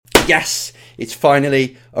Yes, it's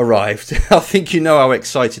finally arrived. I think you know how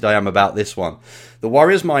excited I am about this one. The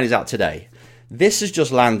Warrior's Mind is out today. This has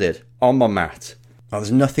just landed on my mat. Oh,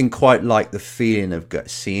 there's nothing quite like the feeling of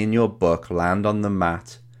seeing your book land on the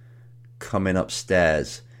mat, coming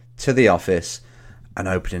upstairs to the office and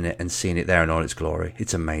opening it and seeing it there in all its glory.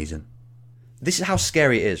 It's amazing. This is how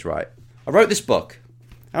scary it is, right? I wrote this book.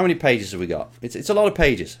 How many pages have we got? It's a lot of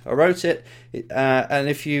pages. I wrote it, and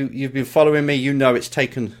if you've been following me, you know it's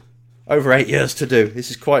taken over 8 years to do.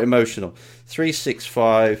 This is quite emotional.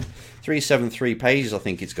 373 pages, I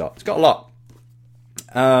think it's got. It's got a lot.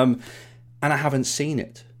 And I haven't seen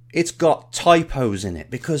it. It's got typos in it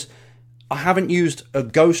because I haven't used a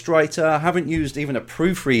ghostwriter. I haven't used even a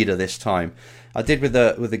proofreader this time. I did with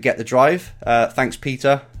the Get the Drive. Thanks,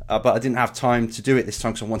 Peter. But I didn't have time to do it this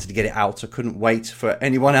time because I wanted to get it out. I couldn't wait for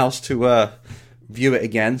anyone else to view it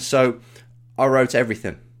again. So I wrote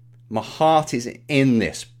everything. My heart is in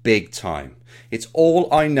this big time. It's all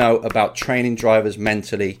I know about training drivers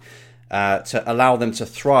mentally to allow them to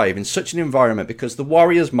thrive in such an environment, because the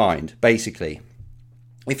warrior's mind, basically,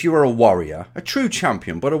 if you are a warrior, a true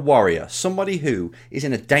champion, but a warrior, somebody who is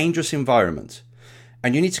in a dangerous environment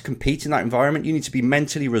and you need to compete in that environment, you need to be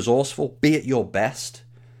mentally resourceful, be at your best.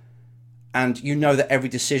 And you know that every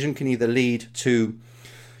decision can either lead to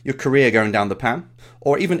your career going down the pan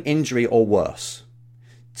or even injury or worse.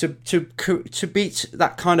 To beat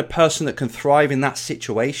that kind of person that can thrive in that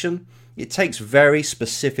situation, it takes very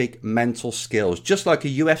specific mental skills, just like a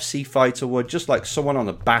UFC fighter would, just like someone on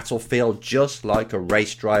a battlefield, just like a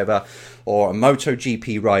race driver or a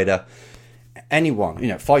MotoGP rider,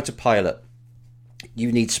 anyone, fighter pilot.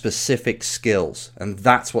 You need specific skills, and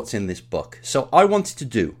that's what's in this book. So I wanted to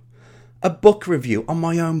do a book review on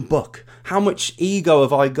my own book. How much ego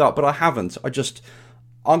have I got? But I haven't.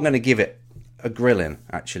 I'm going to give it a grilling,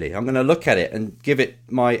 actually. I'm going to look at it and give it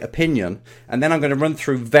my opinion, and then I'm going to run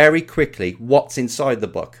through very quickly what's inside the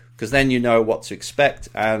book, because then you know what to expect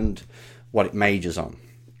and what it majors on.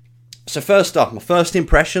 So first off, my first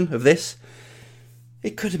impression of this,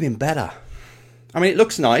 it could have been better. I mean, it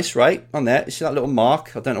looks nice, right, on there. You see that little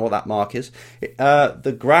mark? I don't know what that mark is.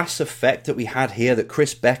 The grass effect that we had here that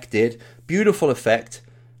Chris Beck did, beautiful effect,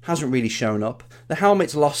 hasn't really shown up. The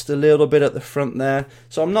helmet's lost a little bit at the front there,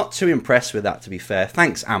 so I'm not too impressed with that, to be fair.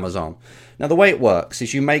 Thanks, Amazon. Now, the way it works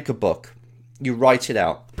is you make a book, you write it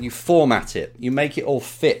out, you format it, you make it all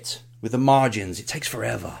fit with the margins. It takes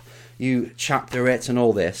forever. You chapter it and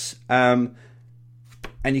all this, and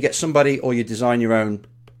you get somebody, or you design your own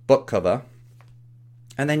book cover,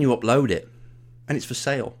 and then you upload it, and it's for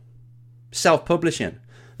sale. Self-publishing.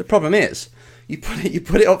 The problem is, you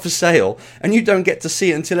put it up for sale, and you don't get to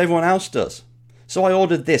see it until everyone else does. So I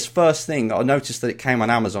ordered this first thing. I noticed that it came on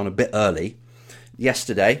Amazon a bit early.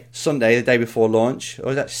 Yesterday, Sunday, the day before launch, or it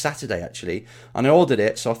was actually Saturday, actually, and I ordered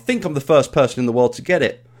it, so I think I'm the first person in the world to get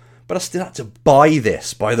it. But I still had to buy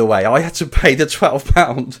this, by the way. I had to pay the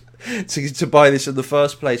 £12 to buy this in the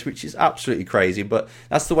first place, which is absolutely crazy. But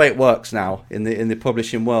that's the way it works now in the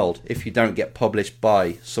publishing world, if you don't get published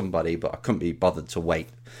by somebody. But I couldn't be bothered to wait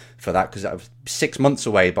for that, because that was 6 months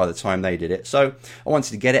away by the time they did it. So I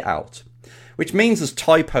wanted to get it out, which means there's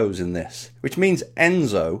typos in this, which means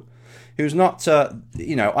Enzo, who's not, I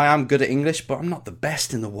am good at English, but I'm not the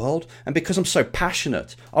best in the world. And because I'm so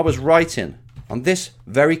passionate, I was writing on this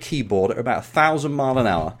very keyboard at about 1,000 miles an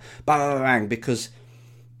hour, bang, bang, bang, because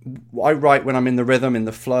I write when I'm in the rhythm, in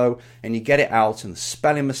the flow, and you get it out, and the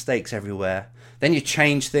spelling mistakes everywhere. Then you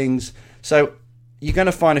change things. So you're going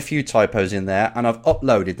to find a few typos in there, and I've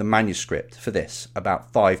uploaded the manuscript for this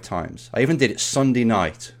about 5 times. I even did it Sunday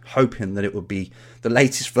night, hoping that it would be the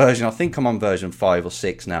latest version. I think I'm on version 5 or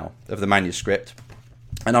 6 now of the manuscript,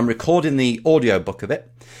 and I'm recording the audiobook of it.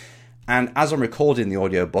 And as I'm recording the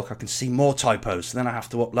audiobook, I can see more typos, so then I have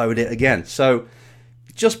to upload it again. So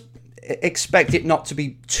just expect it not to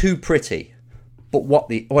be too pretty, but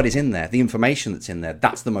what is in there, the information that's in there,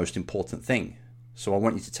 that's the most important thing. So I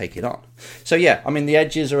want you to take it on. So yeah, I mean, the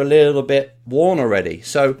edges are a little bit worn already.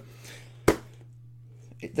 So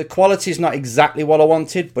the quality is not exactly what I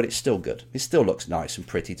wanted, but it's still good. It still looks nice and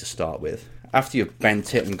pretty to start with. After you've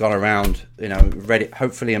bent it and gone around, read it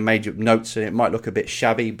hopefully and made your notes, and it might look a bit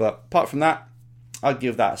shabby, but apart from that, I'd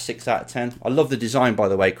give that a 6 out of 10. I love the design, by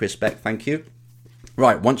the way, Chris Beck, thank you.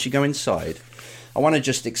 Right, once you go inside, I want to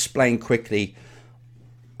just explain quickly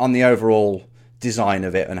on the overall design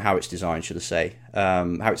of it and how it's designed, should I say,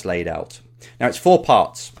 how it's laid out. Now, it's 4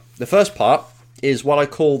 parts. The first part is what I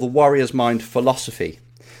call the Warrior's Mind philosophy.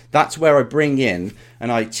 That's where I bring in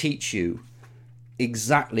and I teach you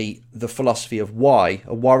exactly the philosophy of why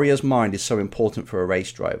a warrior's mind is so important for a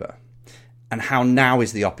race driver. and how now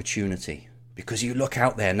is the opportunity. Because you look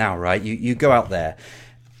out there now, right? You go out there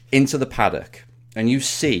into the paddock and you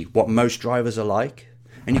see what most drivers are like.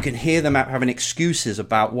 And you can hear them out having excuses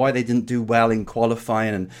about why they didn't do well in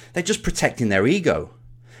qualifying, and they're just protecting their ego.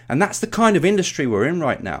 And that's the kind of industry we're in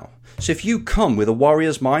right now. So if you come with a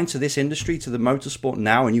warrior's mind to this industry, to the motorsport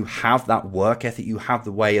now, and you have that work ethic, you have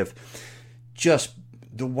the way of just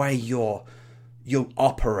the way you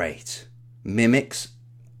operate mimics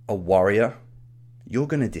a warrior, you're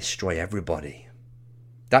going to destroy everybody.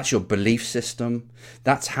 That's your belief system.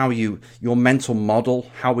 That's how your mental model,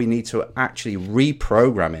 how we need to actually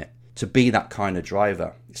reprogram it to be that kind of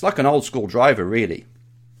driver. It's like an old school driver, really.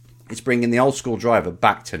 It's bringing the old school driver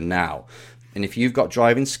back to now. And if you've got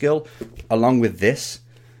driving skill along with this,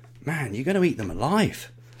 man, you're going to eat them alive.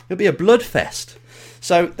 It'll be a bloodfest.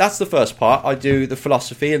 So that's the first part. I do the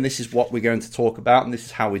philosophy, and this is what we're going to talk about, and this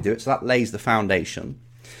is how we do it. So that lays the foundation.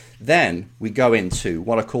 Then we go into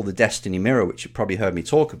what I call the destiny mirror, which you've probably heard me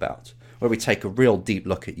talk about, where we take a real deep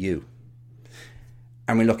look at you.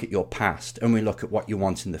 And we look at your past, and we look at what you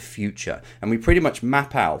want in the future. And we pretty much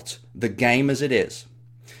map out the game as it is.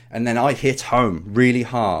 And then I hit home really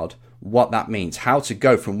hard what that means, how to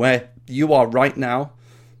go from where you are right now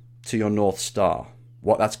to your North Star,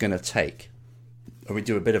 what that's going to take. And we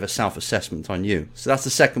do a bit of a self-assessment on you. So that's the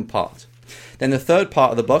second part. Then the third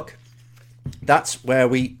part of the book, that's where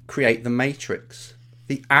we create the matrix,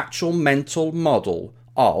 the actual mental model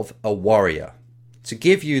of a warrior, to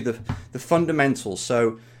give you the fundamentals.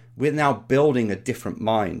 So we're now building a different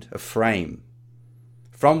mind, a frame,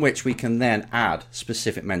 from which we can then add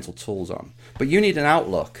specific mental tools on. But you need an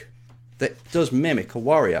outlook that does mimic a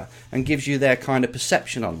warrior and gives you their kind of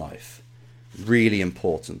perception on life. Really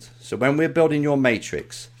important. So when we're building your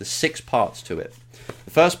matrix, there's 6 parts to it.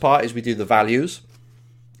 The first part is we do the values.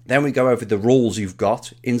 Then we go over the rules you've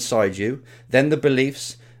got inside you, then the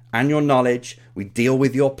beliefs and your knowledge. We deal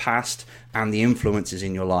with your past and the influences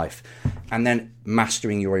in your life, and then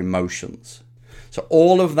mastering your emotions. So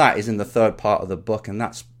all of that is in the third part of the book, and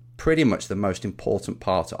that's pretty much the most important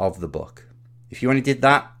part of the book. If you only did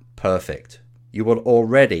that, perfect. You will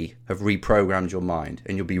already have reprogrammed your mind,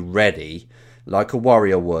 and you'll be ready, like a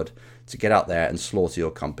warrior would, to get out there and slaughter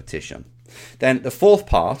your competition. Then the fourth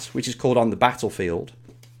part, which is called On the Battlefield,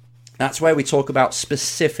 that's where we talk about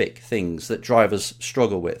specific things that drivers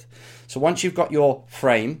struggle with. So once you've got your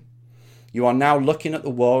frame, you are now looking at the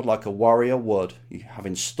world like a warrior would. You have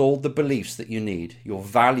installed the beliefs that you need. Your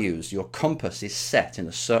values, your compass is set in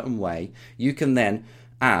a certain way. You can then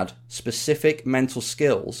add specific mental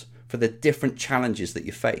skills for the different challenges that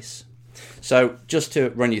you face. So just to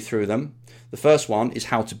run you through them, the first one is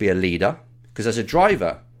how to be a leader. Because as a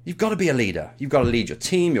driver, you've got to be a leader. You've got to lead your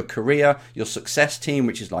team, your career, your success team,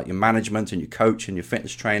 which is like your management and your coach and your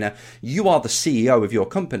fitness trainer. You are the CEO of your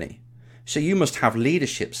company. So you must have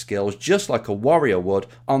leadership skills just like a warrior would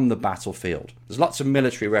on the battlefield. There's lots of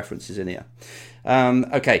military references in here.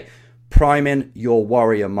 Okay, priming your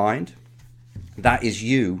warrior mind. That is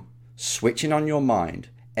you switching on your mind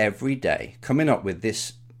every day, coming up with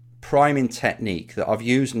this priming technique that I've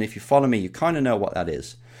used. And if you follow me, you kind of know what that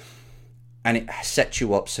is. And it sets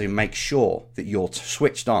you up so you make sure that you're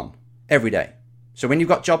switched on every day. So when you've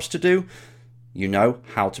got jobs to do, you know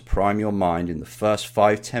how to prime your mind in the first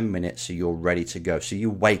 5-10 minutes so you're ready to go. So you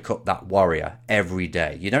wake up that warrior every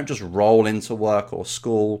day. You don't just roll into work or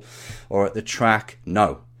school or at the track.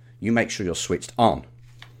 No, you make sure you're switched on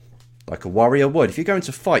like a warrior would. If you're going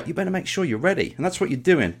to fight, you better make sure you're ready. And that's what you're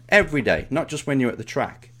doing every day, not just when you're at the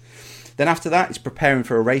track. Then after that, it's preparing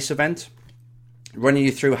for a race event. Running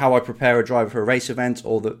you through how I prepare a driver for a race event,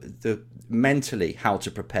 or the mentally how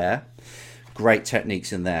to prepare. Great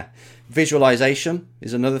techniques in there. Visualization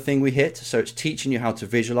is another thing we hit. So it's teaching you how to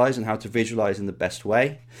visualize and how to visualize in the best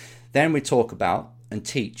way. Then we talk about and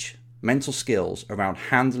teach mental skills around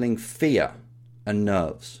handling fear and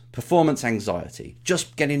nerves, performance anxiety,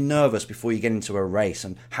 just getting nervous before you get into a race,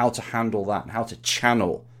 and how to handle that and how to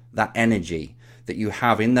channel that energy that you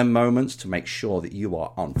have in them moments to make sure that you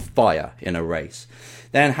are on fire in a race.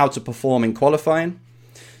 Then how to perform in qualifying.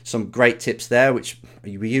 Some great tips there, which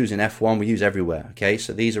we use in F1, we use everywhere. Okay,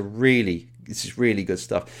 so this is really good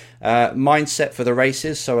stuff. Mindset for the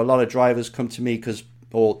races. So a lot of drivers come to me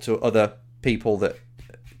or to other people that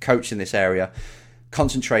coach in this area.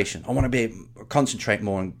 Concentration. I want to concentrate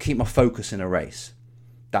more and keep my focus in a race.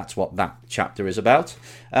 That's what that chapter is about.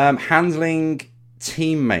 Handling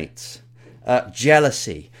teammates.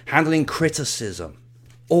 Jealousy, handling criticism,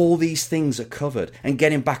 all these things are covered, and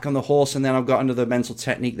getting back on the horse. And then I've got another mental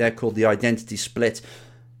technique there called the identity split.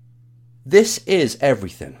 This is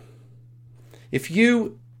everything. If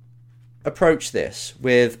you approach this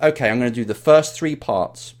with, okay, I'm going to do the first 3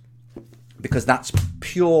 parts because that's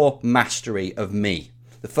pure mastery of me.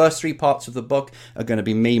 The first 3 parts of the book are going to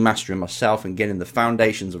be me mastering myself and getting the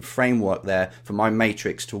foundations and framework there for my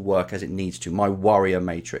matrix to work as it needs to, my warrior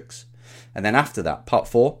matrix. And then after that, part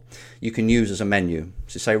 4, you can use as a menu.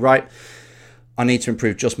 So say, right, I need to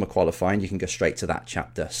improve just my qualifying. You can go straight to that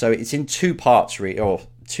chapter. So it's in 2 parts, or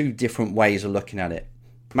 2 different ways of looking at it.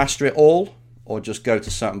 Master it all, or just go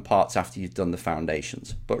to certain parts after you've done the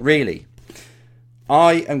foundations. But really,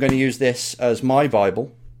 I am going to use this as my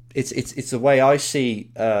Bible. It's the way I see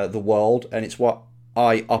the world, and it's what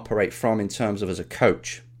I operate from in terms of as a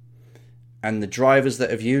coach. And the drivers that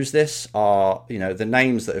have used this are, the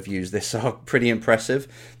names that have used this are pretty impressive.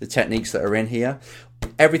 The techniques that are in here.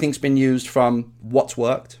 Everything's been used from what's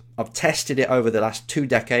worked. I've tested it over the last 2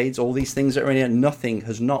 decades. All these things that are in here, nothing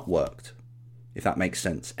has not worked, if that makes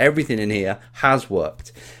sense. Everything in here has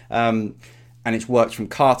worked. And it's worked from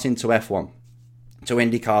karting to F1, to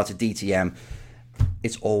IndyCar to DTM.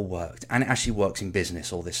 It's all worked, and it actually works in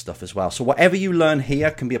business, all this stuff as well. So whatever you learn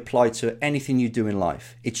here can be applied to anything you do in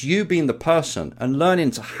life. It's you being the person and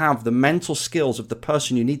learning to have the mental skills of the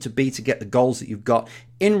person you need to be to get the goals that you've got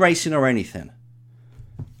in racing or anything.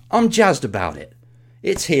 I'm jazzed about it.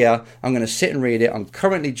 It's here. I'm going to sit and read it. I'm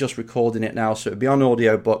currently just recording it now, so it'll be on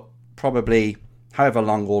audio, but probably however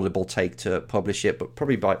long Audible take to publish it, but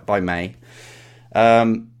probably by May.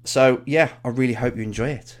 So yeah, I really hope you enjoy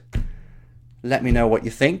it. Let me know what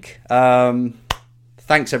you think.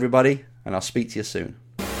 Thanks, everybody, and I'll speak to you soon.